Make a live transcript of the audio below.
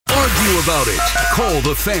you about it. Call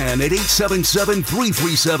the Fan at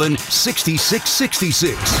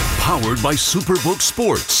 877-337-6666. Powered by Superbook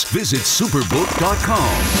Sports. Visit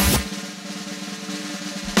superbook.com.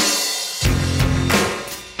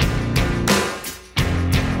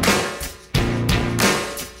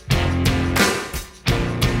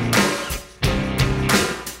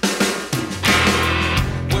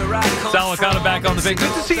 Salicata back on the thing.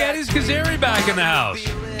 Good to see Eddie Scazzeri back in the house.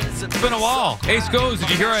 It's been a while. Ace Goes,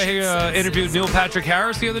 did you hear I interviewed Neil Patrick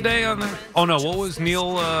Harris the other day on the... Oh, no, what was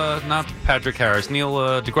Neil... not Patrick Harris, Neil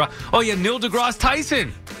deGrasse... Oh, yeah, Neil deGrasse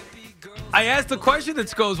Tyson. I asked the question that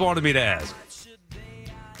Scoes wanted me to ask.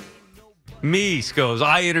 Me, Scoes.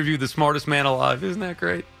 I interviewed the smartest man alive. Isn't that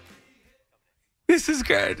great? This is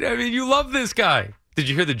good. I mean, you love this guy. Did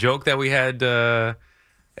you hear the joke that we had...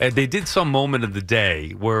 they did some moment of the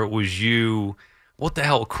day where it was you, what the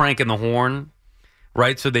hell, cranking the horn,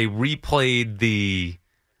 right? So they replayed the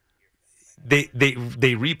Jerry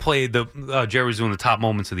was doing the top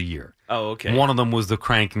moments of the year. Oh, okay. One of them was the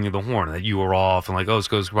cranking of the horn that you were off and like, oh,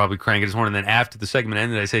 Sco's probably cranking his horn. And then after the segment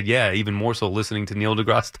ended, I said, yeah, even more so listening to Neil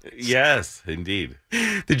deGrasse Tyson. Yes, indeed.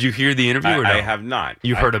 Did you hear the interview or no? I have not.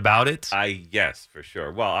 You heard about it? Yes, for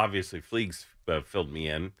sure. Well, obviously, Fleegs filled me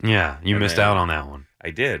in. Yeah, you missed out on that one. I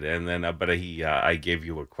did, and then but I gave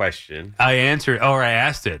you a question. I answered, or I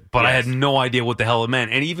asked it, but Yes. I had no idea what the hell it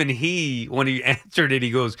meant. And even he, when he answered it, he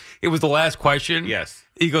goes, "It was the last question." Yes.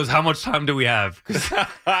 He goes, "How much time do we have?"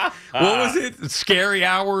 What was it? Scary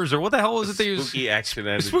hours, or what the hell was it? Spooky action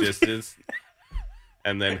at a distance,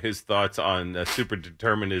 and then his thoughts on super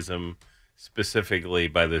determinism, specifically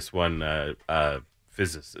by this one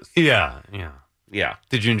physicist. Yeah.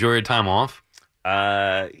 Did you enjoy your time off?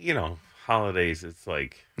 Holidays, it's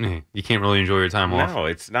like... You can't really enjoy your time off? No,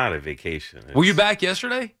 it's not a vacation. Were you back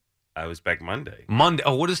yesterday? I was back Monday. Monday?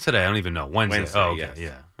 Oh, what is today? I don't even know. Wednesday. Oh, okay. Yes.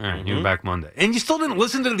 Yeah. All right, you were back Monday. And you still didn't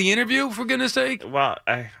listen to the interview, for goodness sake? Well,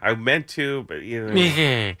 I meant to, but, You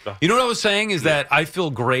know what I was saying is that I feel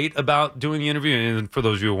great about doing the interview. And for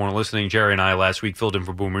those of you who weren't listening, Jerry and I last week filled in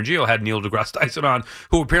for Boomer and Gio, had Neil deGrasse Tyson on,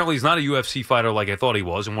 who apparently is not a UFC fighter like I thought he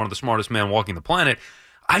was and one of the smartest men walking the planet.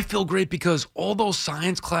 I feel great because all those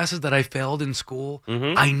science classes that I failed in school,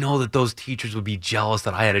 I know that those teachers would be jealous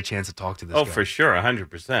that I had a chance to talk to this guy. Oh, for sure,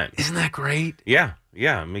 100%. Isn't that great? Yeah,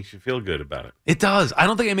 it makes you feel good about it. It does. I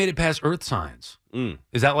don't think I made it past earth science.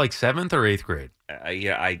 Is that like 7th or 8th grade?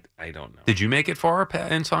 I don't know. Did you make it far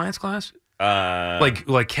in science class?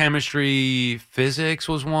 Like chemistry, physics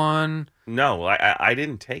was one. No, I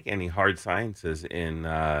didn't take any hard sciences in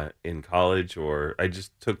college, or I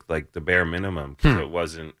just took like the bare minimum because it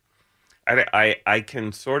wasn't. I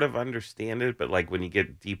can sort of understand it, but like when you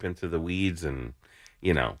get deep into the weeds and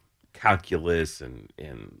calculus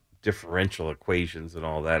and differential equations and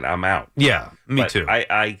all that, I'm out. Yeah, me too.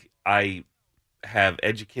 I have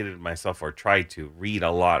educated myself or tried to read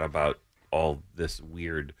a lot about all this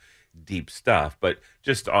weird, deep stuff, but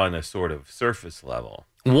just on a sort of surface level.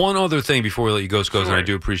 One other thing before we let you go, Scozz, Sure. and I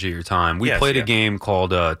do appreciate your time. We played a game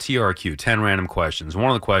called TRQ, 10 Random Questions.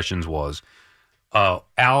 One of the questions was,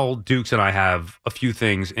 Al Dukes and I have a few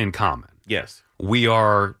things in common. Yes. We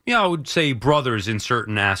are, I would say brothers in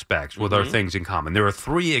certain aspects with our things in common. There are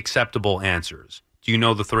 3 acceptable answers. Do you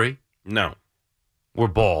know the 3? No. We're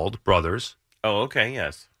bald brothers. Oh, okay,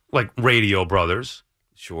 yes. Like radio brothers.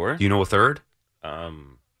 Sure. Do you know a third?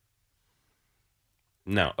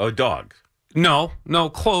 No. Oh, dog. No,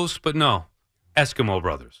 close, but no. Eskimo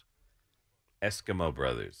brothers. Eskimo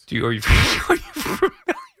brothers. Are you familiar with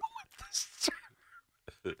this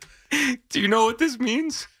term? Do you know what this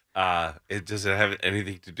means? Does it have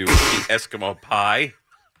anything to do with the Eskimo pie?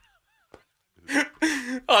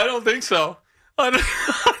 I don't think so. I don't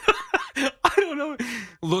know.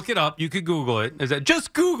 Look it up. You could Google it.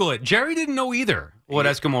 Just Google it. Jerry didn't know either what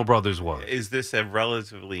Eskimo Brothers was. Is this a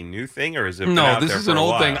relatively new thing, or is it? Been No, out this there is for an a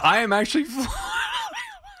old while? thing. I am actually.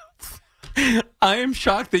 I am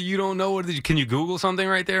shocked that you don't know what it is. Can you Google something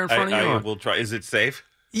right there in front of you? I will try. Is it safe?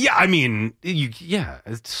 Yeah, I mean,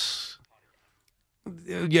 it's.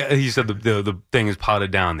 Yeah, he said the thing is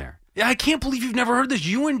potted down there. Yeah, I can't believe you've never heard this.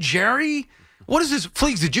 You and Jerry. What is this?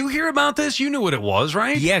 Fleegs, did you hear about this? You knew what it was,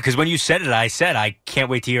 right? Yeah, because when you said it, I said, I can't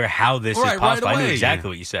wait to hear how this is possible. Right I knew away. exactly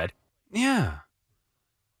what you said. Yeah.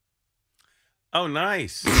 Oh,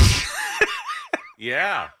 nice.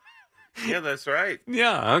 Yeah, that's right.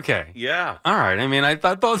 Yeah, okay. Yeah. All right. I mean, I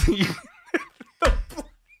thought you...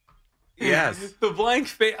 Yes. The blank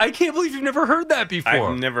face. I can't believe you've never heard that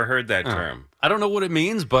before. I've never heard that term. I don't know what it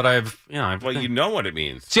means, but Well, you know what it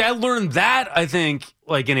means. See, I learned that, I think,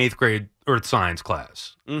 like in 8th grade earth science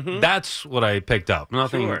class. Mm-hmm. That's what I picked up.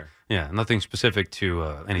 Nothing. Sure. Yeah, nothing specific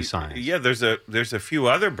to any science. Yeah, there's a few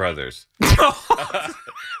other brothers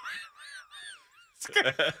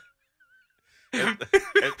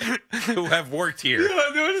who have worked here.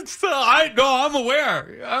 I'm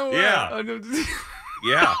aware. Yeah.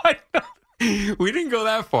 Yeah. We didn't go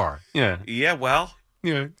that far. Yeah. Yeah, well,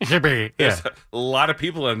 Yeah. there's a lot of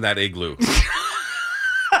people in that igloo.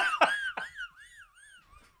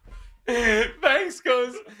 Thanks,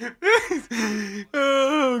 goes.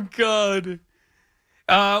 Oh, God.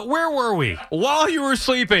 Where were we? While you were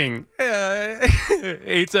sleeping.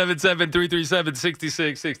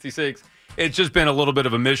 877-337-6666. It's just been a little bit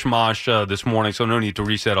of a mishmash this morning, so no need to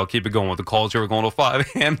reset. I'll keep it going with the calls here. We're going till 5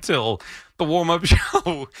 a.m. till the warm-up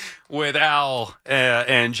show with Al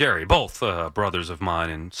and Jerry, both brothers of mine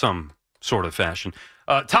in some sort of fashion.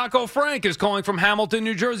 Taco Frank is calling from Hamilton,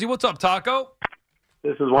 New Jersey. What's up, Taco?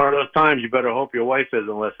 This is one of those times you better hope your wife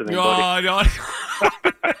isn't listening, buddy. No.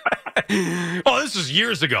 Oh, this is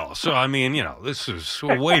years ago. So, I mean, this is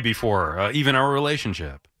way before even our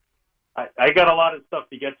relationship. I got a lot of stuff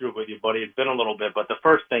to get through with you, buddy. It's been a little bit, but the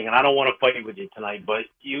first thing, and I don't want to fight with you tonight, but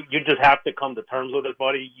you just have to come to terms with it,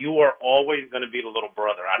 buddy. You are always going to be the little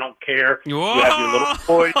brother. I don't care. Whoa. You have your little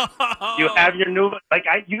toys. You have your new,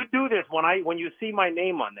 you do this when you see my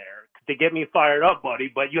name on there to get me fired up,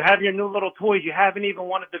 buddy, but you have your new little toys. You haven't even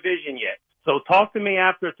won a division yet. So talk to me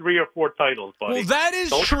after 3 or 4 titles, buddy. Well, that is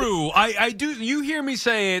true. I do. You hear me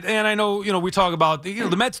say it, and I know we talk about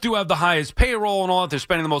the Mets do have the highest payroll and all that. They're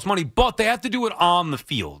spending the most money, but they have to do it on the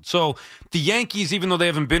field. So the Yankees, even though they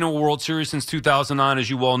haven't been in a World Series since 2009, as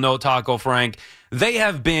you well know, Taco Frank, they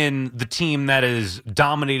have been the team that has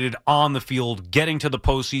dominated on the field, getting to the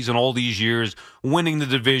postseason all these years, winning the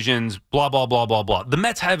divisions, blah blah blah blah blah. The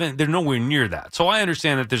Mets haven't. They're nowhere near that. So I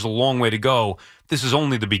understand that there's a long way to go. This is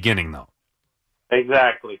only the beginning, though.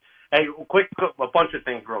 Exactly. Hey, a bunch of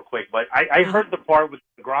things real quick, but I heard the part with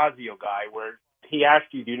the Grazio guy where he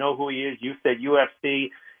asked you, do you know who he is? You said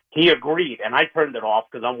UFC. He agreed, and I turned it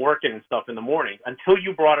off because I'm working and stuff in the morning. Until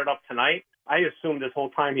you brought it up tonight, I assumed this whole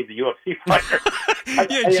time he's a UFC fighter.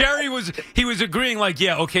 Jerry was agreeing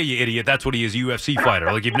okay, you idiot, that's what he is, a UFC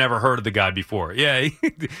fighter. Like you've never heard of the guy before. Yeah,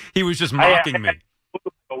 he was just mocking me.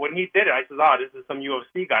 But when he did it, I said, this is some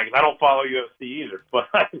UFC guy because I don't follow UFC either. But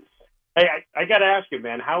hey, I got to ask you,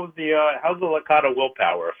 man, how's the Licata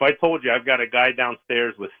willpower? If I told you I've got a guy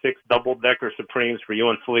downstairs with 6 double-decker Supremes for you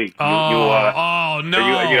and Fleet, no. Are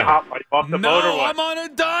you off the boat or what? I'm on a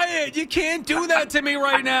diet. You can't do that to me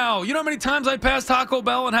right now. You know how many times I pass Taco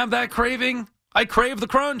Bell and have that craving? I crave the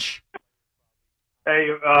crunch. Hey,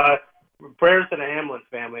 prayers to the Hamlin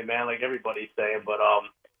family, man, like everybody's saying, but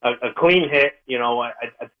a clean hit, I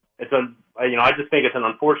just think it's an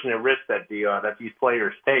unfortunate risk that these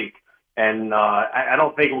players take. And I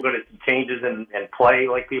don't think we're going to see changes in play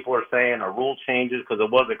like people are saying or rule changes because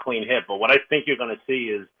it was a clean hit. But what I think you're going to see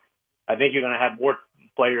is I think you're going to have more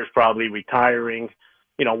players probably retiring,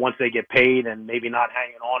 once they get paid and maybe not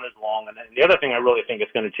hanging on as long. And then the other thing I really think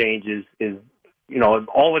it's going to change is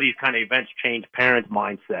all of these kind of events change parents'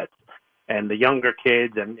 mindsets and the younger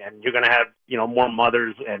kids. And you're going to have, more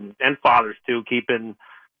mothers and fathers, too,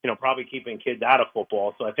 probably keeping kids out of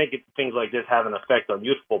football. So I think things like this have an effect on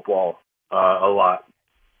youth football a lot.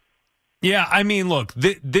 Yeah, I mean, look,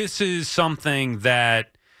 this is something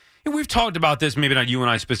that we've talked about this, maybe not you and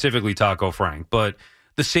I specifically, Taco Frank, but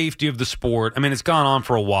the safety of the sport. I mean, it's gone on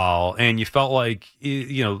for a while, and you felt like,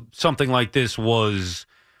 something like this was,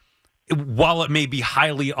 while it may be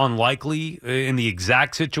highly unlikely in the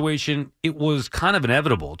exact situation, it was kind of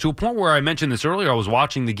inevitable to a point where I mentioned this earlier. I was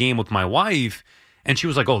watching the game with my wife, and she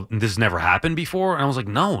was like, oh, this has never happened before? And I was like,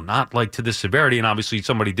 no, not like to this severity. And obviously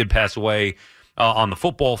somebody did pass away on the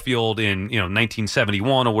football field in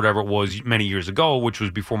 1971 or whatever it was many years ago, which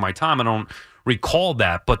was before my time. I don't recall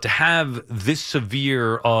that. But to have this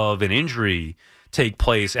severe of an injury take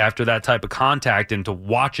place after that type of contact and to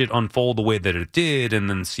watch it unfold the way that it did and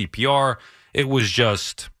then CPR, it was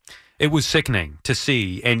sickening to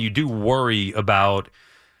see. And you do worry about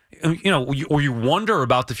or you wonder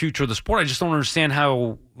about the future of the sport. I just don't understand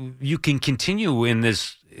how you can continue in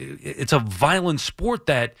this. It's a violent sport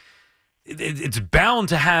that it's bound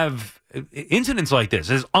to have incidents like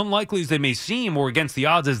this. As unlikely as they may seem or against the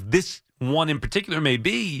odds as this one in particular may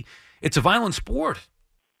be, it's a violent sport.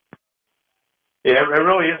 Yeah, it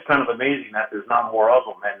really is kind of amazing that there's not more of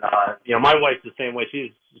them. And, my wife's the same way.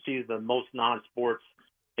 She's the most non-sports.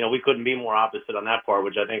 We couldn't be more opposite on that part,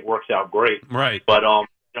 which I think works out great. Right. But,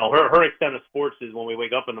 her extent of sports is when we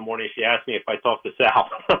wake up in the morning, she asks me if I talk to Sal.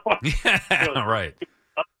 Yeah, right.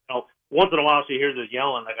 once in a while she hears us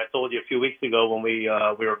yelling. Like I told you a few weeks ago when we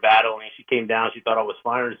were battling, she came down. She thought I was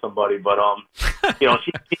firing somebody, but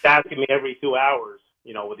she's asking me every 2 hours,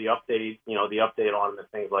 with the update, the update on them and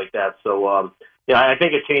things like that. So I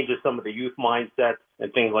think it changes some of the youth mindsets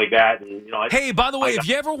and things like that. And hey, by the way, if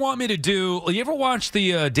you ever want me to you ever watch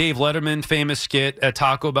the Dave Letterman famous skit at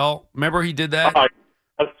Taco Bell? Remember he did that?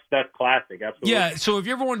 That's classic, absolutely. Yeah, so if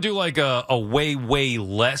you ever want to do like a way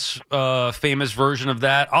less famous version of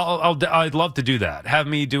that, I'd love to do that. Have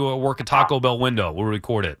me work a Taco Bell window. We'll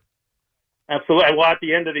record it. Absolutely. Well, at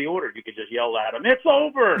the end of the order, you could just yell at them, "It's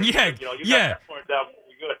over!" Yeah, got that part down.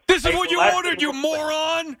 Good. This is what you ordered, you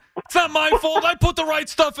moron. It's not my fault. I put the right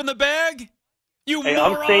stuff in the bag. You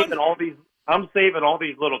moron. I'm saving all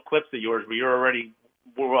these little clips of yours where you're already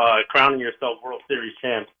crowning yourself World Series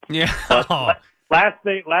champ. Yeah. Last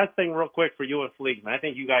thing, real quick for you and Fleek, man. I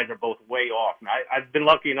think you guys are both way off. I've been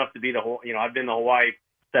lucky enough to be I've been to Hawaii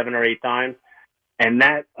 7 or 8 times, and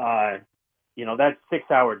that that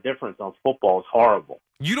 6-hour difference on football is horrible.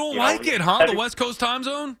 You don't like it, huh? The West Coast time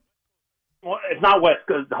zone? Well, it's not West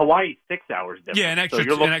because Hawaii's 6 hours different. Yeah, an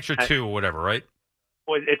extra 2 or whatever, right?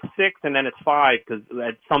 Well, it's 6 and then it's 5 because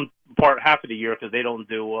at some half of the year because they don't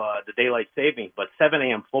do the daylight savings. But 7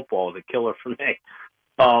 a.m. football is a killer for me.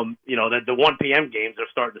 The 1 p.m. games are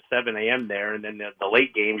starting at 7 a.m. there, and then the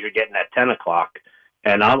late games you're getting at 10 o'clock.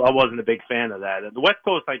 And I wasn't a big fan of that. The West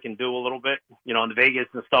Coast I can do a little bit. In the Vegas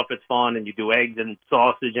and stuff, it's fun, and you do eggs and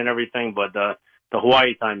sausage and everything. But the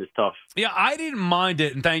Hawaii time is tough. Yeah, I didn't mind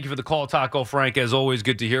it, and thank you for the call, Taco Frank. As always,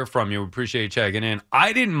 good to hear from you. We appreciate you checking in.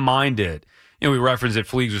 I didn't mind it. We referenced it.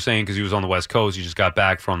 Fleegs was saying because he was on the West Coast. He just got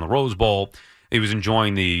back from the Rose Bowl. He was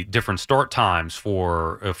enjoying the different start times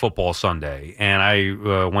for football Sunday. And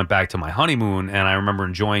I went back to my honeymoon, and I remember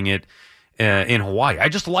enjoying it in Hawaii. I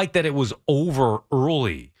just liked that it was over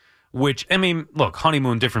early, which, look,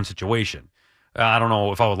 honeymoon, different situation. I don't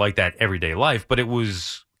know if I would like that everyday life, but it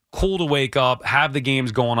was cool to wake up, have the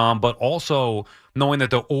games going on, but also knowing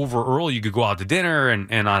that they're over early, you could go out to dinner and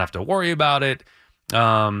not have to worry about it.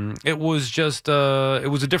 It was just it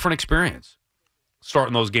was a different experience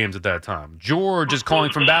starting those games at that time. George is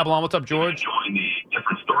calling from Babylon. What's up, George?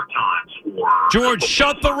 George,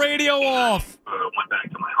 shut the radio off. Went back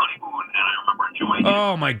to my honeymoon, and I remember enjoying it.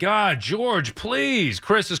 Oh, my God. George, please.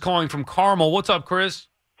 Chris is calling from Carmel. What's up, Chris?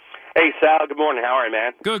 Hey, Sal. Good morning. How are you,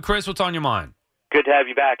 man? Good, Chris. What's on your mind? Good to have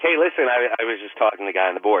you back. Hey, listen, I was just talking to the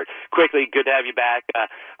guy on the board. Quickly, good to have you back.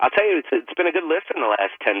 I'll tell you, it's been a good listen the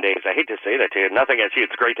last 10 days. I hate to say that to you. Nothing against you.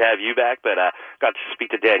 It's great to have you back, but got to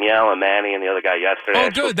speak to Danielle and Manny and the other guy yesterday.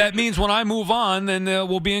 Oh, good. That means when I move on, then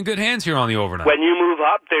we'll be in good hands here on the overnight. When you move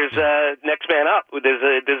up, there's next man up. There's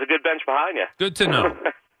a good bench behind you. Good to know.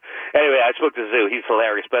 Anyway, I spoke to Zoo. He's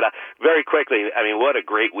hilarious. But very quickly, what a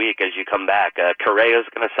great week as you come back. Correa's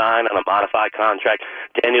going to sign on a modified contract.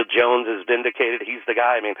 Daniel Jones is vindicated. He's the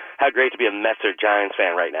guy. How great to be a Mets or Giants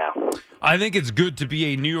fan right now. I think it's good to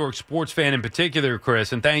be a New York sports fan in particular,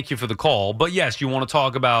 Chris, and thank you for the call. But, yes, you want to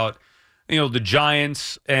talk about the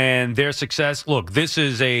Giants and their success. Look, this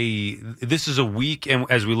is a week, and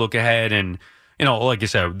as we look ahead and like I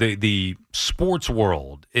said, the sports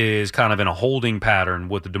world is kind of in a holding pattern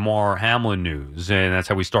with the DeMar Hamlin news, and that's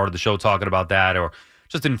how we started the show talking about that, or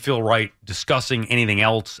just didn't feel right discussing anything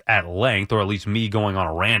else at length, or at least me going on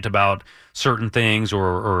a rant about certain things,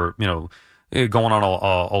 or going on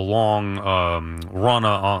a long run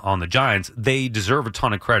on the Giants. They deserve a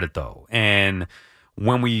ton of credit, though, and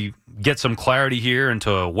when we get some clarity here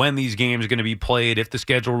into when these games are going to be played, if the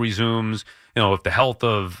schedule resumes, if the health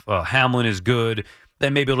of Hamlin is good,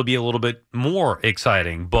 then maybe it'll be a little bit more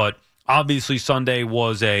exciting. But obviously Sunday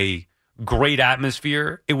was a great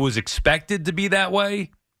atmosphere. It was expected to be that way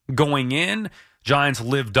going in. Giants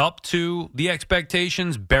lived up to the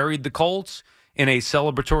expectations, buried the Colts in a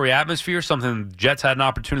celebratory atmosphere, something the Jets had an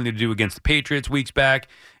opportunity to do against the Patriots weeks back,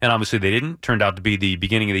 and obviously they didn't. Turned out to be the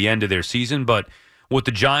beginning of the end of their season, but with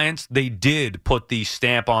the Giants, they did put the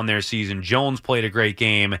stamp on their season. Jones played a great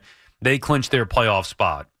game. They clinched their playoff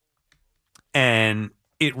spot. And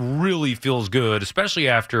it really feels good, especially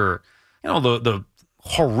after, the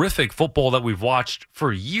horrific football that we've watched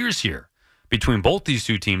for years here between both these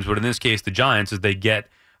two teams, but in this case, the Giants, as they get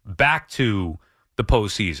back to the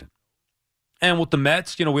postseason. And with the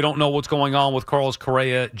Mets, we don't know what's going on with Carlos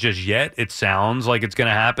Correa just yet. It sounds like it's going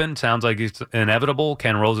to happen. Sounds like it's inevitable.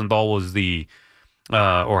 Ken Rosenthal was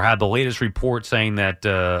or had the latest report saying that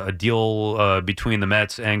a deal between the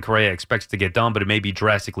Mets and Correa expects to get done, but it may be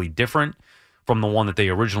drastically different from the one that they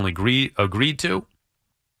originally agreed to.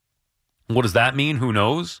 What does that mean? Who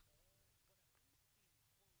knows?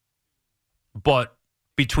 But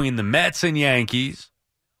between the Mets and Yankees,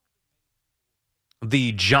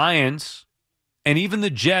 the Giants, and even the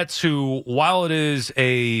Jets, who, while it is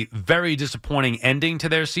a very disappointing ending to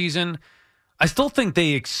their season, I still think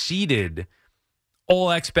they exceeded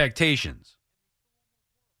all expectations.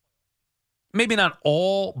 Maybe not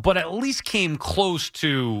all, but at least came close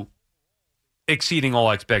to exceeding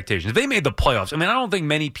all expectations. They made the playoffs. I mean, I don't think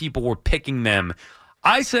many people were picking them.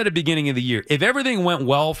 I said at the beginning of the year, if everything went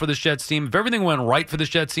well for this Jets team, if everything went right for this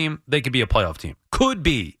Jets team, they could be a playoff team. Could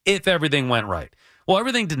be, if everything went right. Well,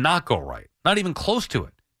 everything did not go right. Not even close to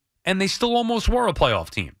it. And they still almost were a playoff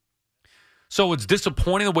team. So it's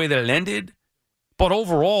disappointing the way that it ended. But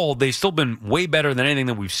overall, they've still been way better than anything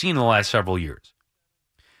that we've seen in the last several years.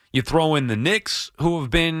 You throw in the Knicks, who have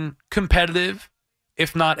been competitive,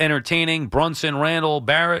 if not entertaining. Brunson, Randall,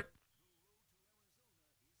 Barrett.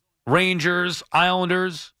 Rangers,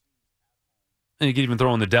 Islanders. And you can even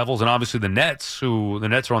throw in the Devils and obviously the Nets, who the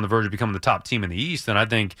Nets are on the verge of becoming the top team in the East, and I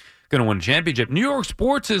think going to win a championship. New York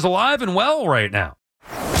sports is alive and well right now.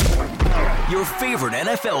 Your favorite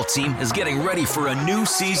NFL team is getting ready for a new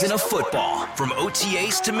season of football. From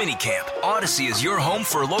OTAs to minicamp, Odyssey is your home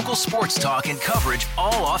for local sports talk and coverage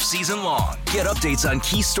all off-season long. Get updates on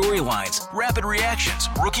key storylines, rapid reactions,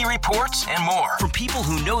 rookie reports, and more from people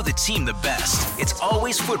who know the team the best. It's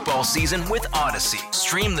always football season with Odyssey.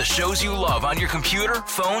 Stream the shows you love on your computer,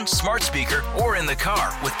 phone, smart speaker, or in the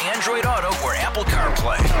car with Android Auto or Apple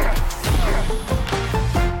CarPlay.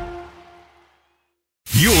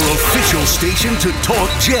 Your official station to talk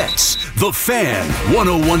Jets. The Fan,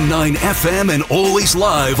 101.9 FM and always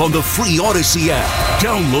live on the free Odyssey app.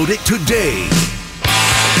 Download it today.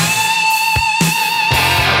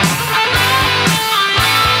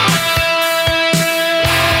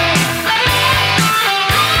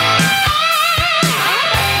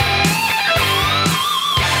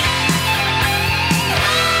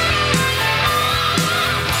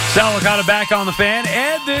 Sal Licata back on the Fan.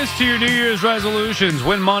 Add this to your New Year's resolutions.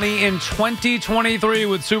 Win money in 2023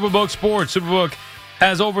 with Superbook Sports. Superbook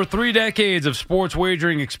has over 3 decades of sports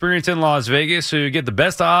wagering experience in Las Vegas, so you get the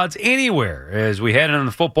best odds anywhere as we head into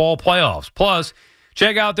the football playoffs. Plus,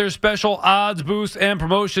 check out their special odds boosts and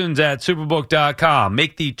promotions at Superbook.com.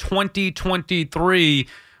 Make the 2023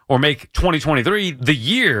 or make 2023 the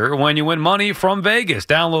year when you win money from Vegas.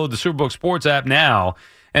 Download the Superbook Sports app now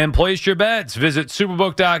and place your bets. Visit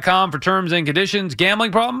Superbook.com for terms and conditions.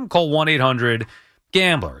 Gambling problem? Call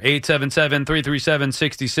 1-800-GAMBLER.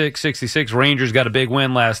 877-337-6666. Rangers got a big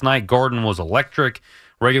win last night. Garden was electric.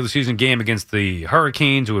 Regular season game against the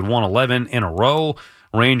Hurricanes, who had won 11 in a row.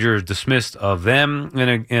 Rangers dismissed of them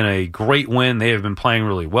in a great win. They have been playing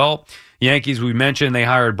really well. Yankees, we mentioned, they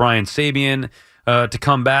hired Brian Sabean to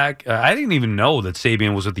come back. I didn't even know that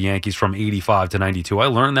Sabean was with the Yankees from 85 to 92. I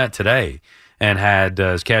learned that today. And had,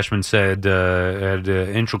 as Cashman said, had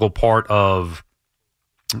an integral part of,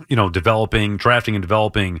 drafting and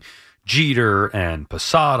developing Jeter and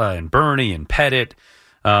Posada and Bernie and Pettit.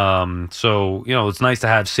 So, it's nice to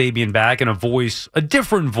have Sabean back and a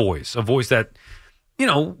different voice, a voice that,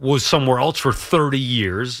 was somewhere else for 30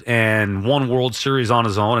 years and won World Series on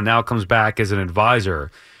his own and now comes back as an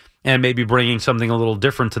advisor. And maybe bringing something a little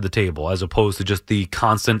different to the table as opposed to just the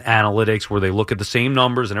constant analytics where they look at the same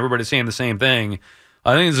numbers and everybody's saying the same thing.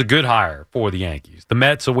 I think it's a good hire for the Yankees. The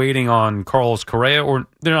Mets are waiting on Carlos Correa, or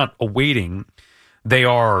they're not awaiting. They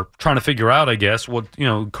are trying to figure out, I guess, what,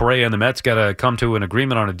 Correa and the Mets got to come to an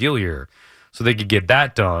agreement on a deal here so they could get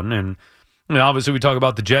that done. And obviously we talk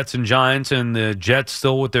about the Jets and Giants, and the Jets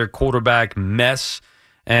still with their quarterback mess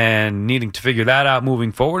and needing to figure that out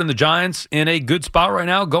moving forward. And the Giants in a good spot right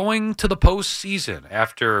now going to the postseason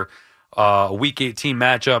after a Week 18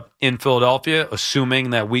 matchup in Philadelphia,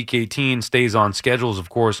 assuming that Week 18 stays on schedules. Of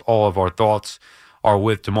course, all of our thoughts are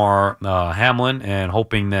with Damar Hamlin and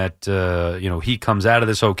hoping that he comes out of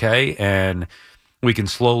this okay and we can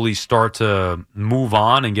slowly start to move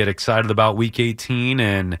on and get excited about Week 18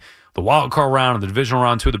 and the wild card round and the divisional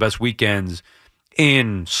round, 2 of the best weekends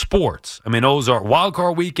in sports. I mean, those are wild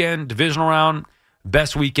card weekend, divisional round,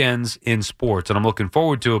 best weekends in sports, and I'm looking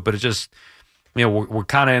forward to it. But it's just, we're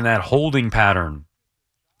kind of in that holding pattern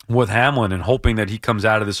with Hamlin and hoping that he comes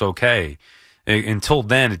out of this okay. Until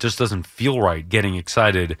then, it just doesn't feel right getting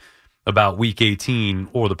excited about Week 18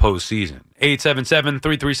 or the postseason.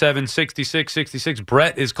 877-337-6666.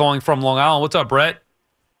 Brett is calling from Long Island. What's up, Brett?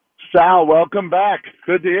 Sal, welcome back.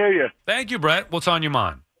 Good to hear you. Thank you, Brett. What's on your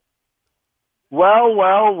mind? Well.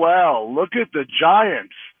 Look at the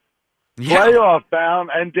Giants. Yeah. Playoff bound.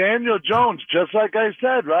 And Daniel Jones, just like I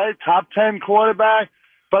said, right? Top 10 quarterback.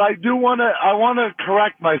 But I want to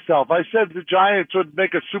correct myself. I said the Giants would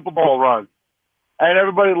make a Super Bowl run. and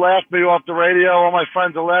everybody laughed me off the radio. All my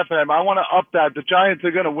friends are laughing at me. I want to up that. The Giants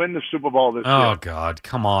are going to win the Super Bowl this year. Oh, God.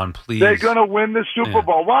 Come on, please. They're going to win the Super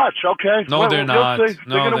Bowl. Watch, okay? No, they're not. They're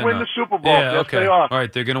going to win the Super Bowl. Yeah, yes, okay. they are. All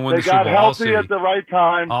right, they're going to win the They Super got Bowl. healthy at the right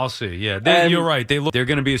time. I'll see. Yeah, you're right. They're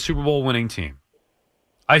going to be a Super Bowl winning team.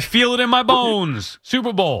 I feel it in my bones.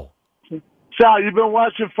 Super Bowl. Sal, you've been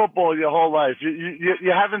watching football your whole life.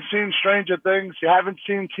 You haven't seen Stranger Things. You haven't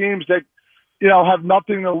seen teams that, have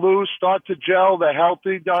nothing to lose, start to gel. They're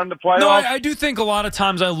healthy during the playoffs. No, I do think a lot of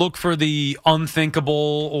times I look for the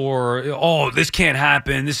unthinkable or, this can't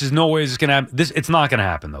happen. This is no way this is going to happen. It's not going to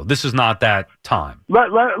happen, though. This is not that time.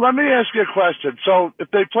 Let me ask you a question. So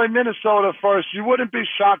if they play Minnesota first, you wouldn't be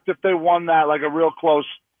shocked if they won that like a real close.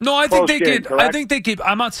 No, I think they game, could. correct? I think they could.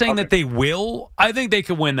 I'm not saying that they will. I think they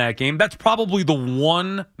could win that game. That's probably the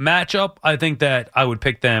one matchup I think that I would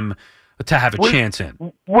pick them to have a chance in.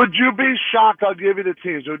 Would you be shocked? I'll give you the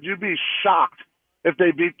teams. Would you be shocked if they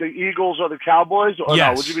beat the Eagles or the Cowboys? Or yes.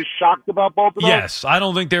 No? Would you be shocked about both of those? Yes. I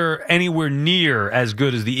don't think they're anywhere near as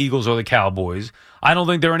good as the Eagles or the Cowboys. I don't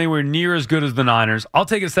think they're anywhere near as good as the Niners. I'll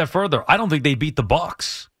take it a step further. I don't think they beat the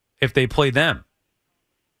Bucs if they play them.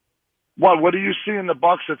 What do you see in the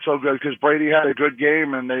Bucs that's so good? Because Brady had a good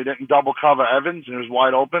game and they didn't double cover Evans and it was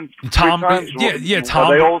wide open. Tom, Tom. Are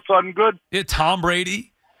they all of a sudden good? Yeah, Tom Brady.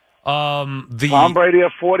 Tom Brady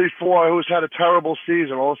at 44, who's had a terrible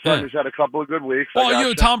season. All of a sudden, he's had a couple of good weeks.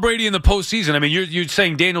 Well, Tom Brady in the postseason. I mean, you're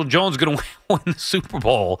saying Daniel Jones is going to win the Super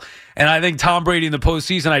Bowl, and I think Tom Brady in the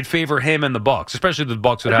postseason, I'd favor him and the Bucs, especially the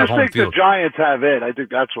Bucs would have home field. I think the Giants have it. I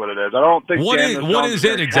think that's what it is. I don't think what is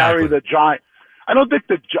it exactly? The Giants. I don't think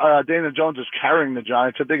that Daniel Jones is carrying the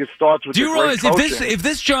Giants. I think it starts with. Do you realize if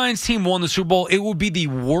this Giants team won the Super Bowl, it would be the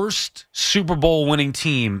worst Super Bowl winning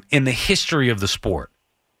team in the history of the sport?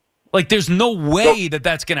 Like, there's no way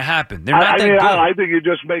that's going to happen. They're not that good. I think you're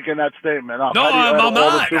just making that statement up. No, I'm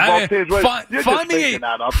not.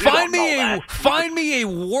 Find me a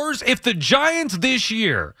worse. If the Giants this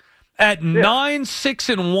year at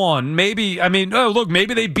 9-6-1, maybe. I mean,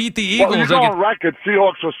 maybe they beat the Eagles. Well, you're going records.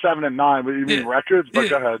 Seahawks were 7-9, but you mean records? But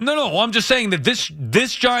go ahead. No. I'm just saying that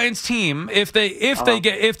this Giants team, if they,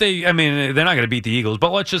 I mean, they're not going to beat the Eagles,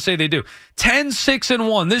 but let's just say they do.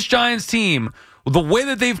 10-6-1. This Giants team. The way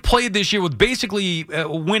that they've played this year with basically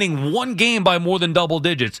winning one game by more than double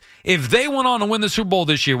digits, if they went on to win the Super Bowl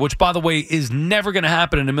this year, which, by the way, is never going to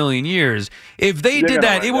happen in a million years, if they did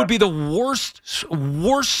that, it would be the worst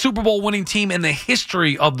Super Bowl winning team in the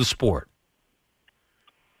history of the sport.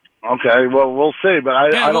 Okay, well, we'll see, but I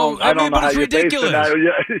don't know how you're ridiculous. Basing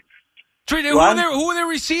that. Who are their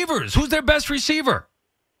receivers? Who's their best receiver?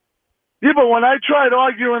 Yeah, but when I tried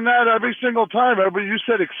arguing that every single time, you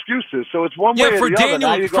said excuses. So it's one way or the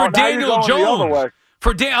other. For Daniel Jones.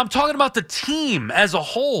 I'm talking about the team as a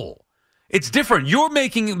whole. It's different. You're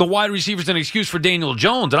making the wide receivers an excuse for Daniel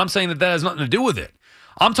Jones, and I'm saying that has nothing to do with it.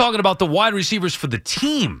 I'm talking about the wide receivers for the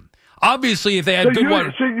team. Obviously, if they had good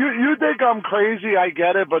wide... So you think I'm crazy, I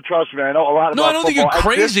get it, but trust me, I know a lot about I don't think you're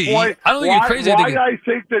crazy. I don't think you're crazy. I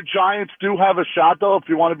think the Giants do have a shot, though, if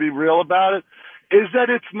you want to be real about it, is that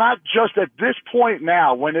it's not just at this point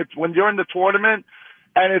now when you're in the tournament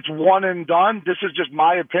and it's one and done. This is just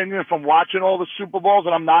my opinion from watching all the Super Bowls,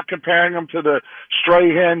 and I'm not comparing them to the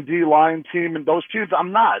Strahan D-line team and those teams.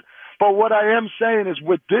 I'm not. But what I am saying is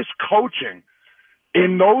with this coaching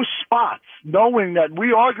in those spots, knowing that we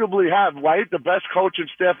arguably have, right, the best coaching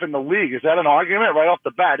staff in the league, is that an argument right off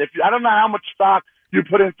the bat? I don't know how much stock you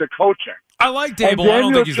put into coaching. I like Dable. I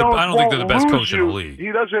don't think they're the best coach in the league.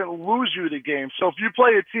 He doesn't lose you the game. So if you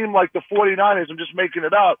play a team like the 49ers, I'm just making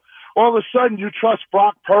it up, all of a sudden you trust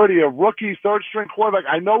Brock Purdy, a rookie third-string quarterback.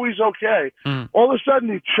 I know he's okay. All of a sudden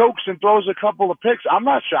he chokes and throws a couple of picks. I'm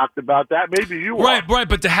not shocked about that. Maybe you are. Right,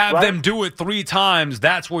 but to have them do it 3 times,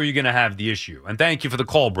 that's where you're going to have the issue. And thank you for the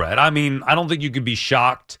call, Brad. I mean, I don't think you could be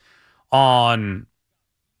shocked on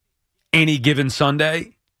any given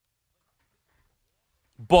Sunday.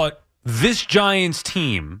 But this Giants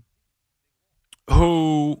team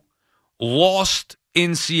who lost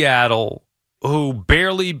in Seattle, who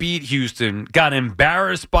barely beat Houston, got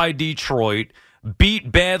embarrassed by Detroit,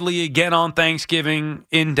 beat badly again on Thanksgiving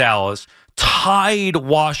in Dallas, tied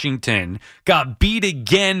Washington, got beat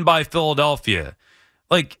again by Philadelphia.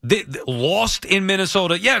 Like, they lost in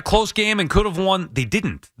Minnesota. Yeah, close game and could have won. They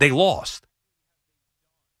didn't. They lost.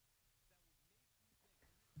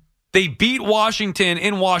 They beat Washington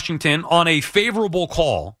in Washington on a favorable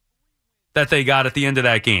call that they got at the end of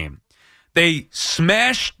that game. They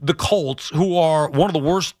smashed the Colts, who are one of the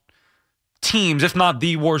worst teams, if not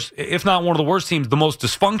the worst, if not one of the worst teams, the most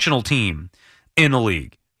dysfunctional team in the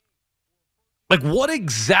league. Like, what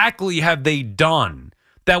exactly have they done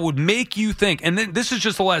that would make you think, and then this is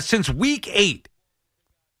just the last, since week 8,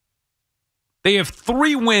 they have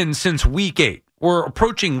 3 wins since week 8. We're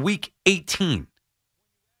approaching week 18.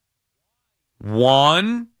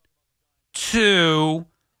 1, 2,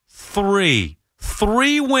 3.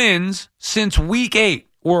 3 wins since week 8.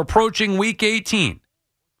 We're approaching week 18.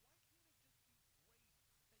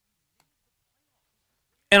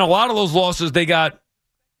 And a lot of those losses, they got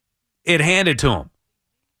it handed to them.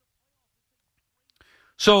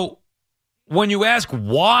 So when you ask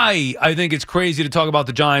why I think it's crazy to talk about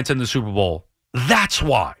the Giants in the Super Bowl, that's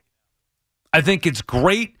why. I think it's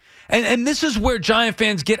great. And this is where Giant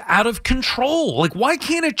fans get out of control. Like, why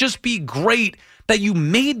can't it just be great that you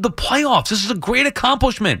made the playoffs? This is a great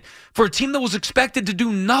accomplishment for a team that was expected to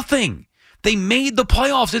do nothing. They made the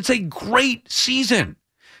playoffs. It's a great season.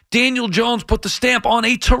 Daniel Jones put the stamp on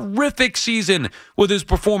a terrific season with his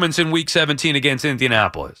performance in Week 17 against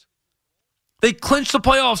Indianapolis. They clinched the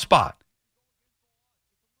playoff spot.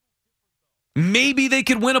 Maybe they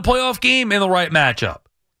could win a playoff game in the right matchup.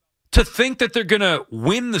 To think that they're going to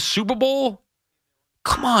win the Super Bowl?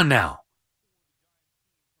 Come on now.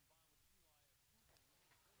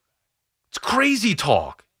 It's crazy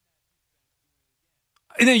talk.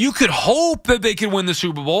 And then you could hope that they could win the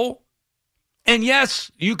Super Bowl. And yes,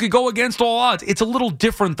 you could go against all odds. It's a little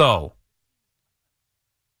different, though,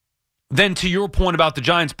 than to your point about the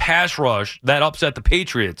Giants' pass rush that upset the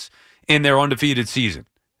Patriots in their undefeated season.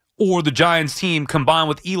 Or the Giants team combined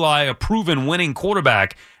with Eli, a proven winning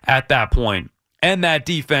quarterback at that point, and that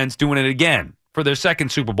defense doing it again for their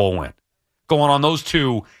second Super Bowl win, going on those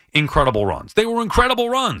 2 incredible runs. They were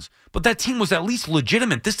incredible runs, but that team was at least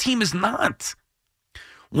legitimate. This team is not.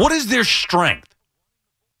 What is their strength?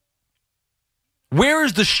 Where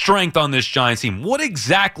is the strength on this Giants team? What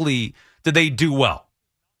exactly did they do well?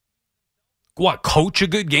 What, coach a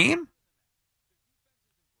good game?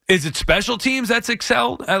 Is it special teams that's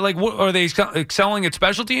excelled? What are they excelling at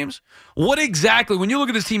special teams? What exactly, when you look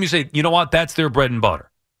at this team, you say, you know what, that's their bread and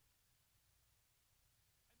butter.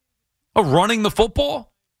 Running the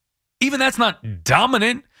football? Even that's not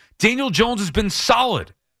dominant. Daniel Jones has been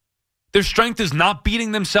solid. Their strength is not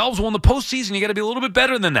beating themselves. Well, in the postseason, you got to be a little bit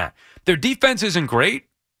better than that. Their defense isn't great.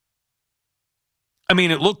 I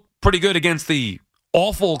mean, it looked pretty good against the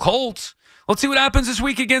awful Colts. Let's see what happens this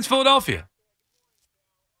week against Philadelphia.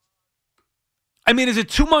 I mean, is it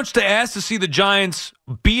too much to ask to see the Giants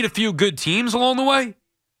beat a few good teams along the way?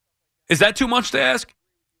 Is that too much to ask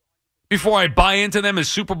before I buy into them as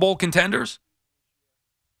Super Bowl contenders?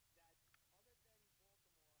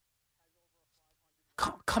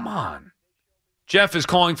 Come on. Jeff is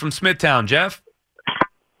calling from Smithtown. Jeff?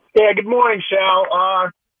 Yeah, good morning,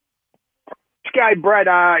 Sal. This guy, Brett,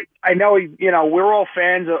 I know, we're all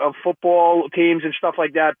fans of football teams and stuff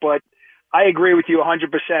like that, but I agree with you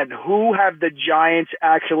 100%. Who have the Giants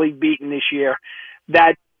actually beaten this year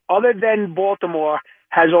that, other than Baltimore,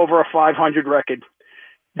 has over a 500 record?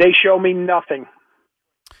 They show me nothing.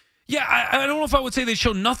 Yeah, I don't know if I would say they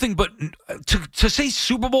show nothing, but to say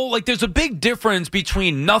Super Bowl, like there's a big difference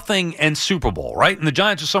between nothing and Super Bowl, right? And the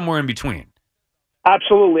Giants are somewhere in between.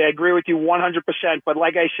 Absolutely. I agree with you 100%. But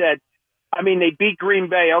like I said, I mean, they beat Green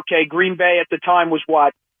Bay. Okay, Green Bay at the time was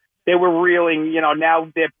what? They were reeling, now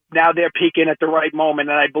they're peaking at the right moment,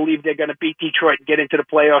 and I believe they're going to beat Detroit and get into the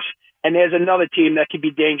playoffs. And there's another team that could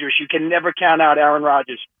be dangerous. You can never count out Aaron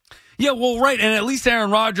Rodgers. Yeah, well, right, and at least Aaron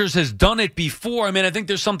Rodgers has done it before. I mean, I think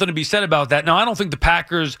there's something to be said about that. Now, I don't even think the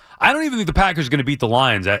Packers are going to beat the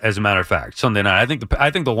Lions, as a matter of fact, Sunday night. I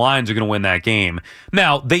think the Lions are going to win that game.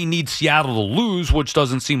 Now, they need Seattle to lose, which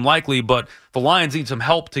doesn't seem likely, but the Lions need some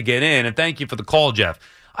help to get in, and thank you for the call, Jeff.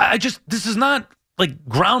 This is not like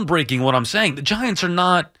groundbreaking what I'm saying. The Giants are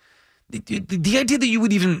not. The idea that you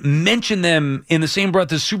would even mention them in the same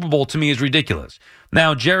breath as Super Bowl to me is ridiculous.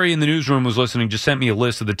 Now, Jerry in the newsroom was listening, just sent me a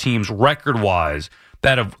list of the teams record-wise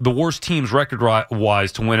that have the worst teams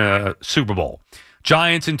record-wise to win a Super Bowl.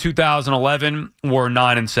 Giants in 2011 were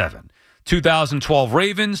 9-7. 2012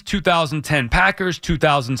 Ravens, 2010 Packers,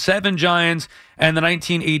 2007 Giants, and the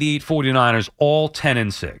 1988 49ers, all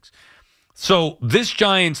 10-6. So this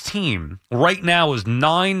Giants team right now is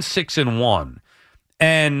 9-6-1,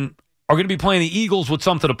 and are going to be playing the Eagles with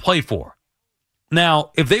something to play for.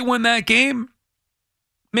 Now, if they win that game,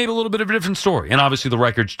 maybe a little bit of a different story. And obviously the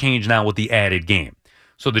record's changed now with the added game.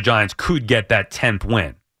 So the Giants could get that 10th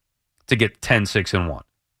win to get 10-6-1.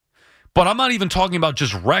 But I'm not even talking about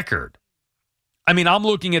just record. I mean, I'm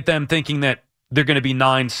looking at them thinking that they're going to be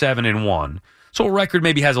 9-7-1. So a record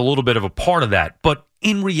maybe has a little bit of a part of that. But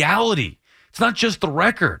in reality, it's not just the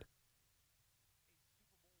record.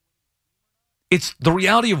 It's the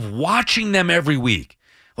reality of watching them every week.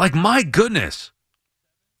 Like, my goodness.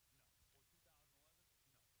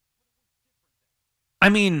 I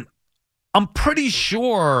mean, I'm pretty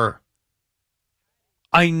sure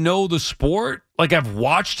I know the sport. Like, I've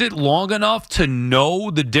watched it long enough to know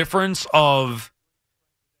the difference of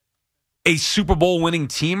a Super Bowl winning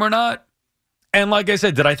team or not. And like I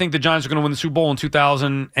said, did I think the Giants were going to win the Super Bowl in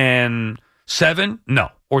 2007? No.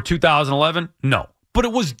 Or 2011? No. But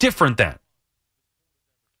it was different then.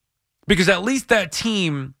 Because at least that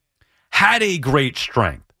team had a great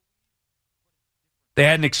strength. They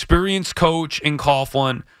had an experienced coach in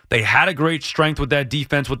Coughlin. They had a great strength with that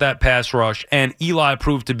defense, with that pass rush, and Eli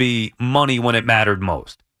proved to be money when it mattered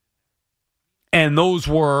most. And those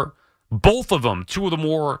were, both of them, two of the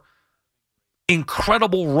more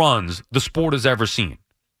incredible runs the sport has ever seen.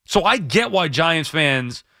 So I get why Giants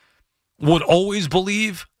fans would always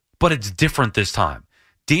believe, but it's different this time.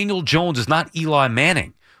 Daniel Jones is not Eli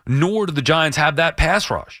Manning, nor do the Giants have that pass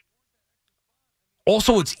rush.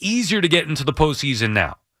 Also, it's easier to get into the postseason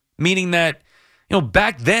now, meaning that,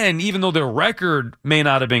 back then, even though their record may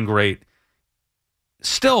not have been great,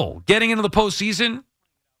 still, getting into the postseason,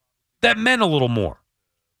 that meant a little more.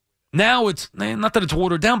 Now it's, not that it's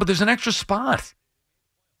watered down, but there's an extra spot.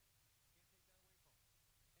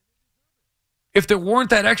 If there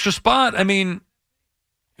weren't that extra spot, I mean,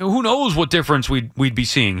 who knows what difference we'd be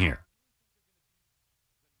seeing here.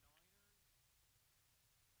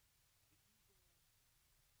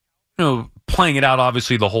 Playing it out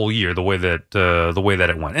obviously the whole year, the way that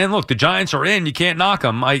it went. And look, the Giants are in. You can't knock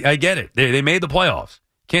them. I get it. They made the playoffs.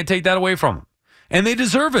 Can't take that away from them, and they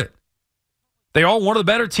deserve it. They are one of the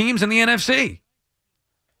better teams in the NFC.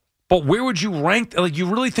 But where would you rank? Like, you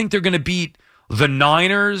really think they're going to beat the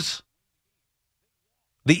Niners,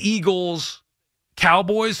 the Eagles,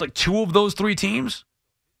 Cowboys? Like, two of those three teams?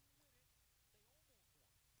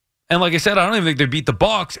 And like I said, I don't even think they beat the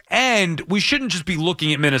Bucs. And we shouldn't just be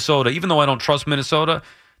looking at Minnesota, even though I don't trust Minnesota.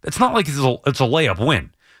 It's not like it's a layup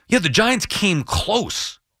win. Yeah, the Giants came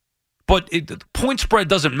close. But the point spread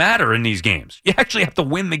doesn't matter in these games. You actually have to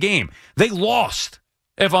win the game. They lost,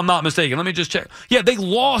 if I'm not mistaken. Let me just check. Yeah, they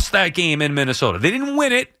lost that game in Minnesota. They didn't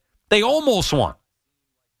win it. They almost won.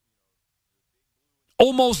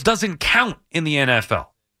 Almost doesn't count in the NFL.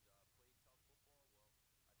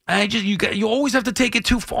 You always have to take it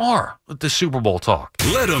too far with the Super Bowl talk.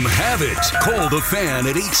 Let them have it. Call the Fan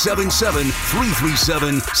at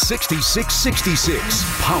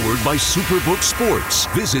 877-337-6666. Powered by Superbook Sports.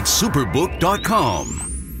 Visit superbook.com.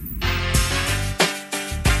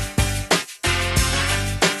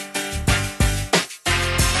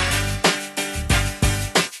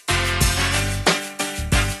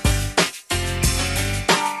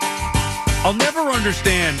 I'll never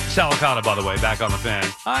understand Salicata, by the way, back on the Fan.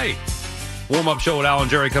 Hi. Warm-up show with Al and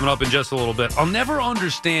Jerry coming up in just a little bit. I'll never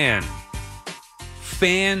understand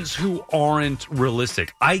fans who aren't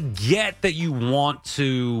realistic. I get that you want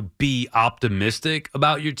to be optimistic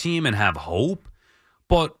about your team and have hope,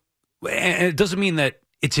 but it doesn't mean that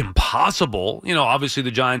it's impossible. Obviously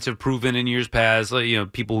the Giants have proven in years past,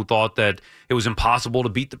 people who thought that it was impossible to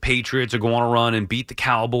beat the Patriots or go on a run and beat the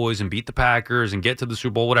Cowboys and beat the Packers and get to the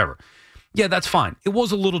Super Bowl, whatever. Yeah, that's fine. It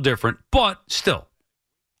was a little different, but still,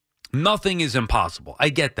 nothing is impossible. I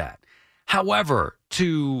get that. However,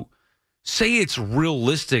 to say it's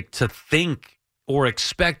realistic to think or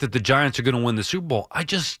expect that the Giants are going to win the Super Bowl, I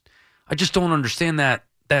just don't understand that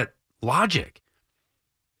logic.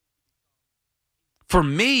 For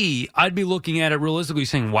me, I'd be looking at it realistically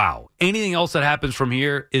saying, wow, anything else that happens from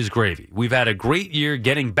here is gravy. We've had a great year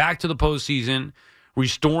getting back to the postseason,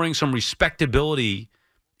 restoring some respectability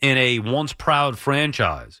in a once proud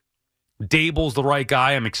franchise. Dable's the right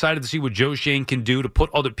guy. I'm excited to see what Joe Shane can do to put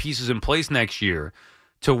other pieces in place next year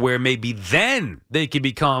to where maybe then they can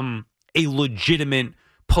become a legitimate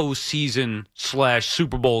postseason /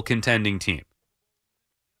 Super Bowl contending team.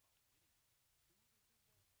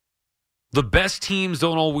 The best teams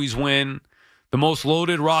don't always win. The most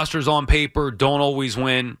loaded rosters on paper don't always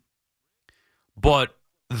win. But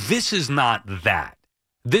this is not that.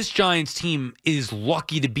 This Giants team is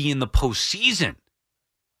lucky to be in the postseason.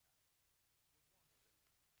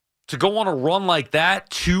 To go on a run like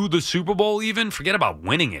that to the Super Bowl even, forget about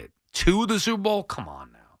winning it, to the Super Bowl, come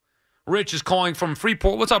on now. Rich is calling from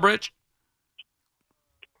Freeport. What's up, Rich?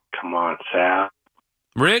 Come on, Sal.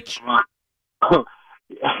 Rich? Come on.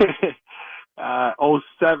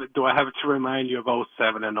 07, do I have to remind you of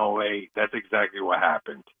 07 and 08? That's exactly what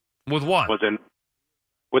happened. With what? With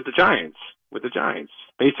the Giants. With the Giants.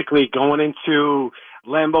 Basically going into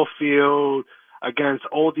Lambeau Field against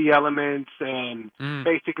all the elements and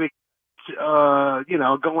basically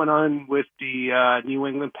going on with the New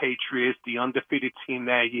England Patriots, the undefeated team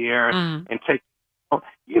that year, and take,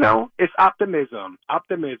 it's optimism.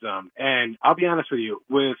 And I'll be honest with you,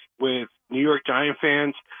 with New York Giant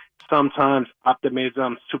fans, sometimes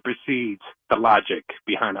optimism supersedes the logic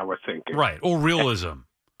behind our thinking. Right, or realism.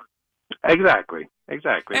 Exactly. And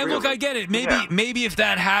really. look, I get it. Maybe if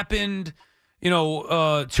that happened,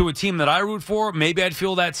 to a team that I root for, maybe I'd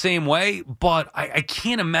feel that same way. But I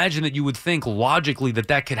can't imagine that you would think logically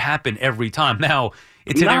that could happen every time. Now,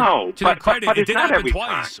 it's to their credit, but it it's did not happen every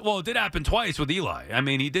twice. time. Well, it did happen twice with Eli. I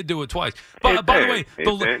mean, he did do it twice. But by the way,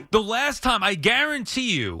 the last time, I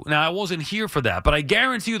guarantee you, now I wasn't here for that, but I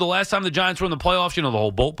guarantee you the last time the Giants were in the playoffs, the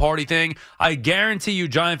whole boat party thing, I guarantee you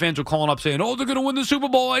Giant fans were calling up saying, oh, they're going to win the Super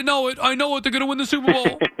Bowl. I know it. They're going to win the Super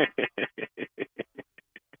Bowl.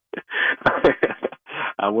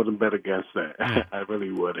 I wouldn't bet against that. I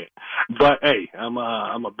really wouldn't. But hey, I'm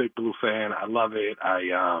a big Blue fan. I love it.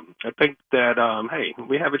 I think that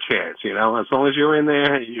we have a chance. As long as you're in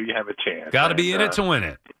there, you have a chance. Got to be in it to win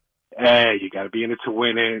it. Hey, you got to be in it to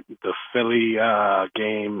win it. The Philly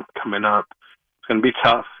game coming up. It's going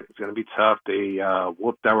to be tough. They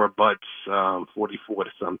whooped our butts 44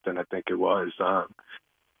 to something, I think it was,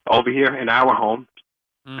 over here in our home.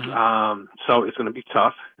 Mm-hmm. So it's going to be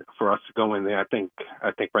tough for us to go in there. I think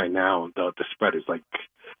right now the spread is like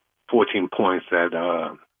 14 points that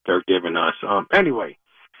they're giving us. Anyway,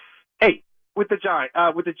 hey, with the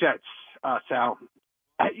Jets, Sal,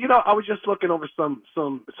 I was just looking over some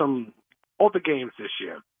older games this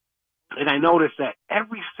year, and I noticed that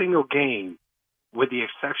every single game, with the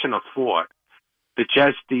exception of 4, the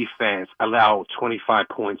Jets defense allowed 25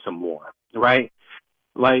 points or more, right?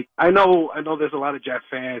 Like, I know there's a lot of Jet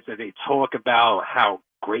fans that they talk about how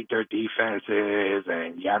great their defense is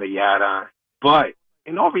and yada, yada. But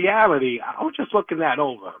in all reality, I was just looking that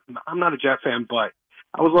over. I'm not a Jet fan, but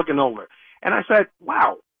I was looking over. And I said,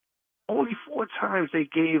 wow, only 4 times they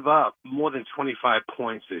gave up more than 25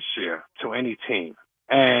 points this year to any team.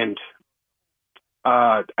 And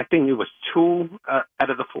I think it was 2 out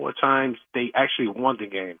of the 4 times they actually won the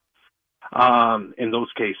game. In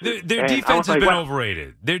those cases, their defense has been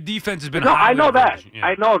overrated. Their defense has been. No, I know that. Yeah.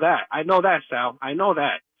 I know that, Sal. I know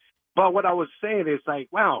that. But what I was saying is like,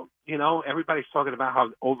 wow, everybody's talking about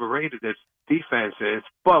how overrated this defense is.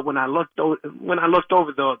 But when I looked over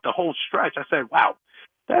the whole stretch, I said, wow,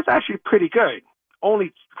 that's actually pretty good.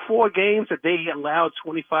 Only 4 games that they allowed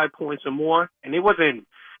 25 points or more, and it wasn't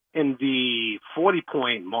in the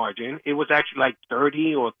 40-point margin. It was actually like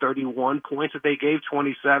 30 or 31 points that they gave,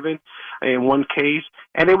 27 in one case.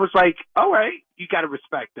 And it was like, all right, you got to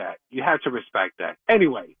respect that. You have to respect that.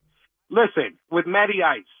 Anyway, listen, with Matty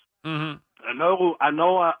Ice, mm-hmm. I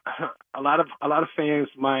know a lot of fans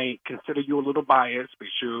might consider you a little biased, but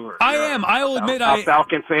I am. I'll admit I'm a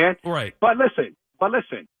Falcon fan. Right. But listen,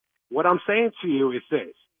 what I'm saying to you is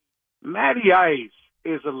this. Matty Ice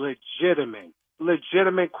is a legitimate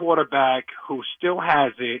quarterback who still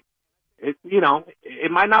has it.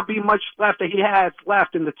 It might not be much left that he has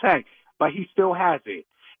left in the tank, but he still has it.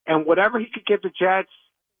 And whatever he could give the Jets,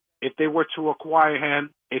 if they were to acquire him,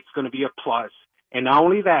 it's going to be a plus. And not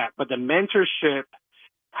only that, but the mentorship,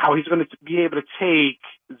 how he's going to be able to take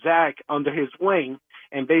Zach under his wing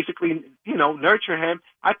and basically, nurture him.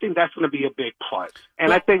 I think that's going to be a big plus.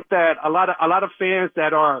 And I think that a lot of fans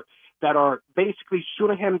that are basically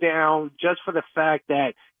shooting him down just for the fact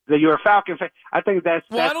that you're a Falcon fan. I think that's.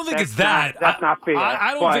 Well, I don't think it's that. That's not fair.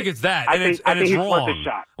 I don't think it's that. I think it's he's wrong. worth a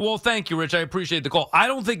shot. Well, thank you, Rich. I appreciate the call. I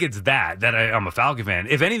don't think it's that I'm a Falcon fan.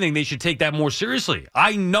 If anything, they should take that more seriously.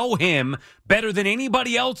 I know him better than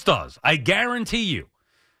anybody else does. I guarantee you.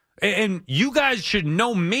 And you guys should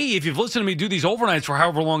know me if you've listened to me do these overnights for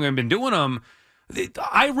however long I've been doing them.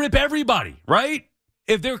 I rip everybody, right?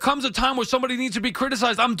 If there comes a time where somebody needs to be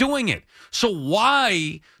criticized, I'm doing it. So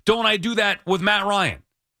why don't I do that with Matt Ryan?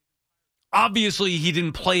 Obviously, he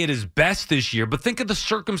didn't play at his best this year, but think of the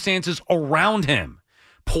circumstances around him.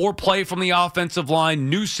 Poor play from the offensive line,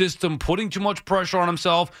 new system, putting too much pressure on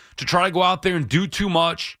himself to try to go out there and do too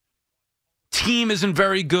much. Team isn't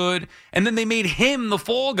very good, and then they made him the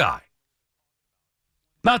fall guy.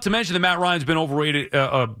 Not to mention that Matt Ryan's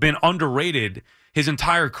been underrated his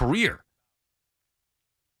entire career.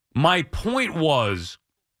 My point was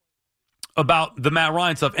about the Matt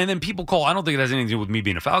Ryan stuff, and then people call, I don't think it has anything to do with me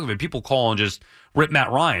being a Falcon fan, people call and just rip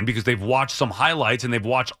Matt Ryan because they've watched some highlights and they've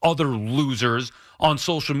watched other losers on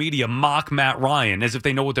social media mock Matt Ryan as if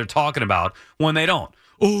they know what they're talking about when they don't.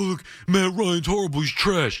 Oh, look, Matt Ryan's horrible, he's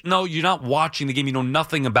trash. No, you're not watching the game, you know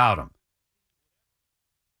nothing about him.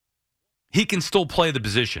 He can still play the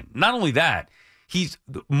position. Not only that, He's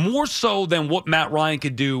more so than what Matt Ryan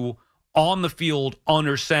could do on the field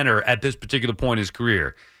under center at this particular point in his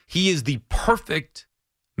career. He is the perfect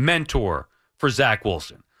mentor for Zach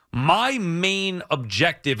Wilson. My main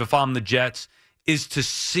objective, if I'm the Jets, is to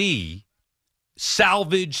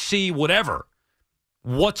salvage whatever,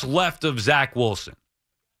 what's left of Zach Wilson.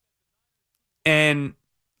 And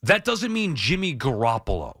that doesn't mean Jimmy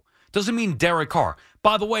Garoppolo. Doesn't mean Derek Carr.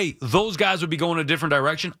 By the way, those guys would be going a different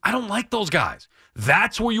direction. I don't like those guys.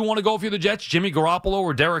 That's where you want to go if you're the Jets, Jimmy Garoppolo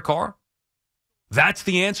or Derek Carr? That's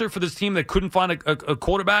the answer for this team that couldn't find a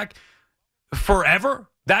quarterback forever?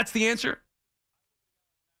 That's the answer?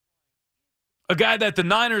 A guy that the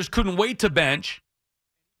Niners couldn't wait to bench,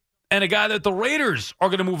 and a guy that the Raiders are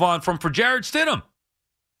going to move on from for Jarrett Stidham.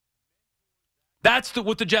 That's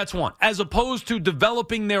what the Jets want, as opposed to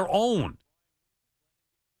developing their own.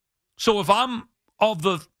 So if I'm of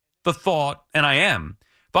the thought, and I am,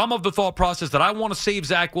 if I'm of the thought process that I want to save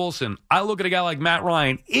Zach Wilson, I look at a guy like Matt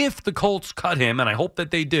Ryan, if the Colts cut him, and I hope that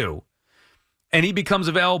they do, and he becomes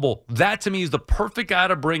available, that to me is the perfect guy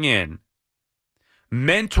to bring in,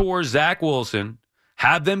 mentor Zach Wilson,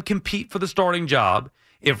 have them compete for the starting job.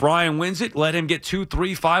 If Ryan wins it, let him get 2,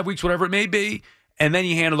 3, 5 weeks, whatever it may be, and then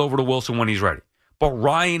you hand it over to Wilson when he's ready. But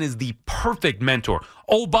Ryan is the perfect mentor.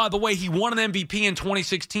 Oh, by the way, he won an MVP in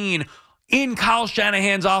 2016 in Kyle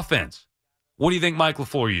Shanahan's offense. What do you think Mike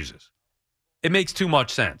LaFleur uses? It makes too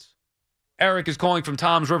much sense. Eric is calling from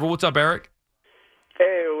Toms River. What's up, Eric?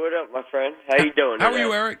 Hey, what up, my friend? How you doing? How are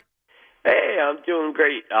you, Eric? Hey, I'm doing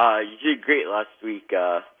great. You did great last week.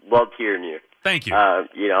 Loved hearing you. Thank you.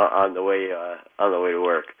 On the way to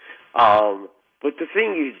work. But the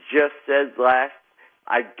thing you just said last,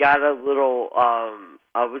 I got a little.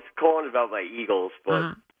 I was calling about my Eagles,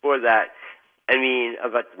 but before that, I mean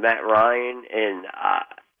about Matt Ryan and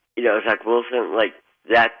Zach Wilson, like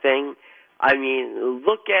that thing. I mean,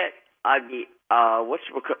 look at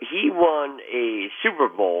he won a Super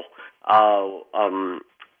Bowl.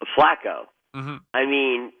 Flacco. Mm-hmm. I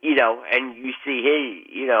mean, and you see,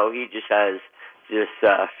 he just has this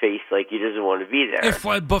face like he doesn't want to be there.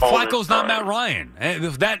 But Flacco's not Matt Ryan.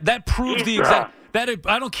 That proves the exact.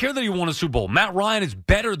 I don't care that he won a Super Bowl. Matt Ryan is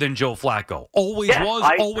better than Joe Flacco. Always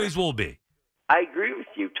was, always will be. I agree with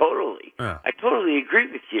you totally. Yeah. I totally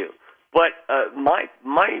agree with you. But my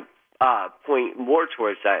point more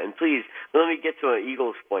towards that, and please let me get to an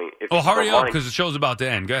Eagles point. Hurry up because the show's about to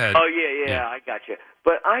end. Go ahead. Oh yeah, I got you.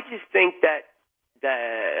 But I just think that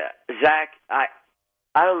Zach, I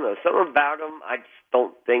don't know, something about him. I just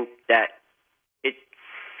don't think that it's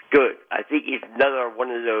good. I think he's another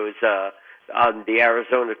one of those the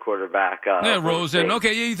Arizona quarterback. Rosen.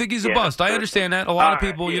 Okay, you think he's a bust? I understand that. A lot of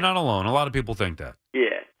people. You're not alone. A lot of people think that. Yeah.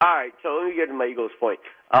 All right. So let me get to my Eagles point.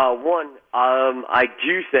 One, I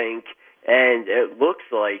do think, and it looks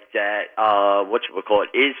like that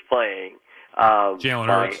is playing. Jalen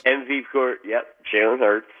Hurts. MVP court. Yep, Jalen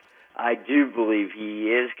Hurts. I do believe he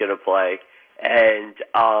is going to play, and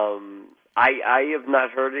I have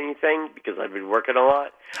not heard anything because I've been working a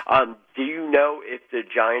lot. Do you know if the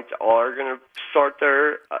Giants are going to start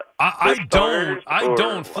their? I don't.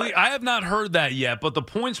 I have not heard that yet. But the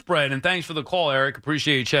point spread, and thanks for the call, Eric.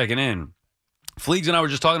 Appreciate you checking in. Fleegs and I were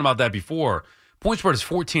just talking about that before. Point spread is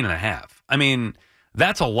 14.5. I mean,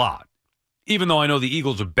 that's a lot. Even though I know the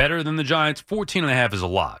Eagles are better than the Giants, 14.5 is a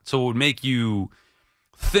lot. So it would make you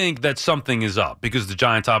think that something is up because the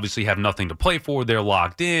Giants obviously have nothing to play for. They're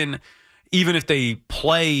locked in. Even if they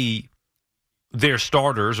play their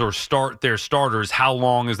starters or start their starters, how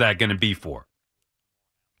long is that going to be for?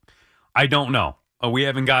 I don't know. We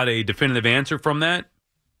haven't got a definitive answer from that,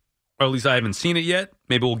 or at least I haven't seen it yet.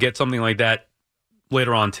 Maybe we'll get something like that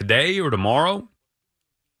later on today or tomorrow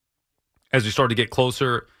as we start to get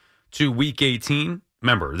closer to Week 18.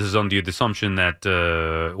 Remember, this is under the assumption that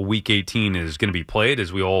Week 18 is going to be played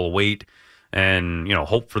as we all wait and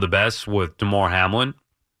hope for the best with Damar Hamlin,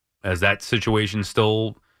 as that situation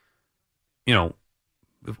still,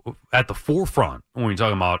 at the forefront when you're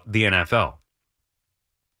talking about the NFL.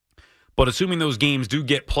 But assuming those games do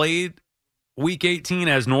get played Week 18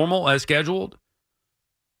 as normal, as scheduled,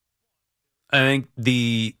 I think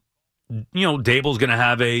Dable's going to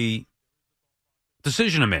have a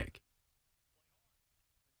decision to make.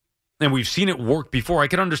 And we've seen it work before. I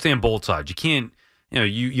can understand both sides. You can't,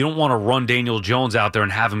 you don't want to run Daniel Jones out there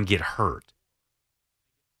and have him get hurt.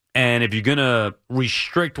 And if you're going to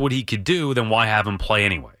restrict what he could do, then why have him play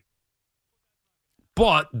anyway?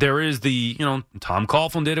 But there is the, Tom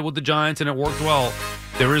Coughlin did it with the Giants and it worked well.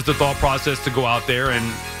 There is the thought process to go out there and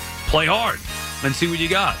play hard and see what you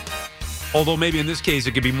got. Although maybe in this case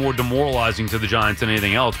it could be more demoralizing to the Giants than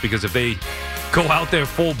anything else, because if they go out there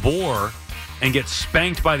full bore and get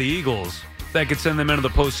spanked by the Eagles, that could send them into the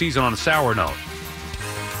postseason on a sour note.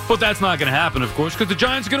 But that's not going to happen, of course, because the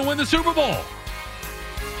Giants are going to win the Super Bowl.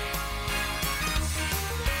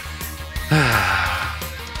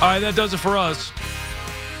 All right, that does it for us.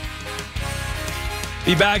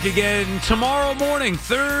 Be back again tomorrow morning,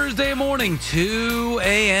 Thursday morning, 2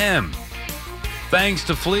 a.m. Thanks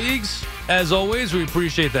to Fleegs. As always, we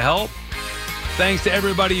appreciate the help. Thanks to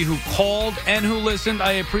everybody who called and who listened.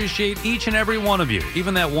 I appreciate each and every one of you,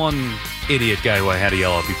 even that one idiot guy who I had to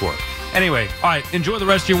yell at before. Anyway, all right, enjoy the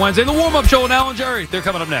rest of your Wednesday. The warm-up show with Al and Jerry, they're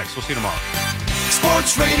coming up next. We'll see you tomorrow.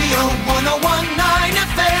 Sports Radio 101.9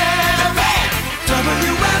 FM.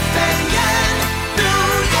 WFAN.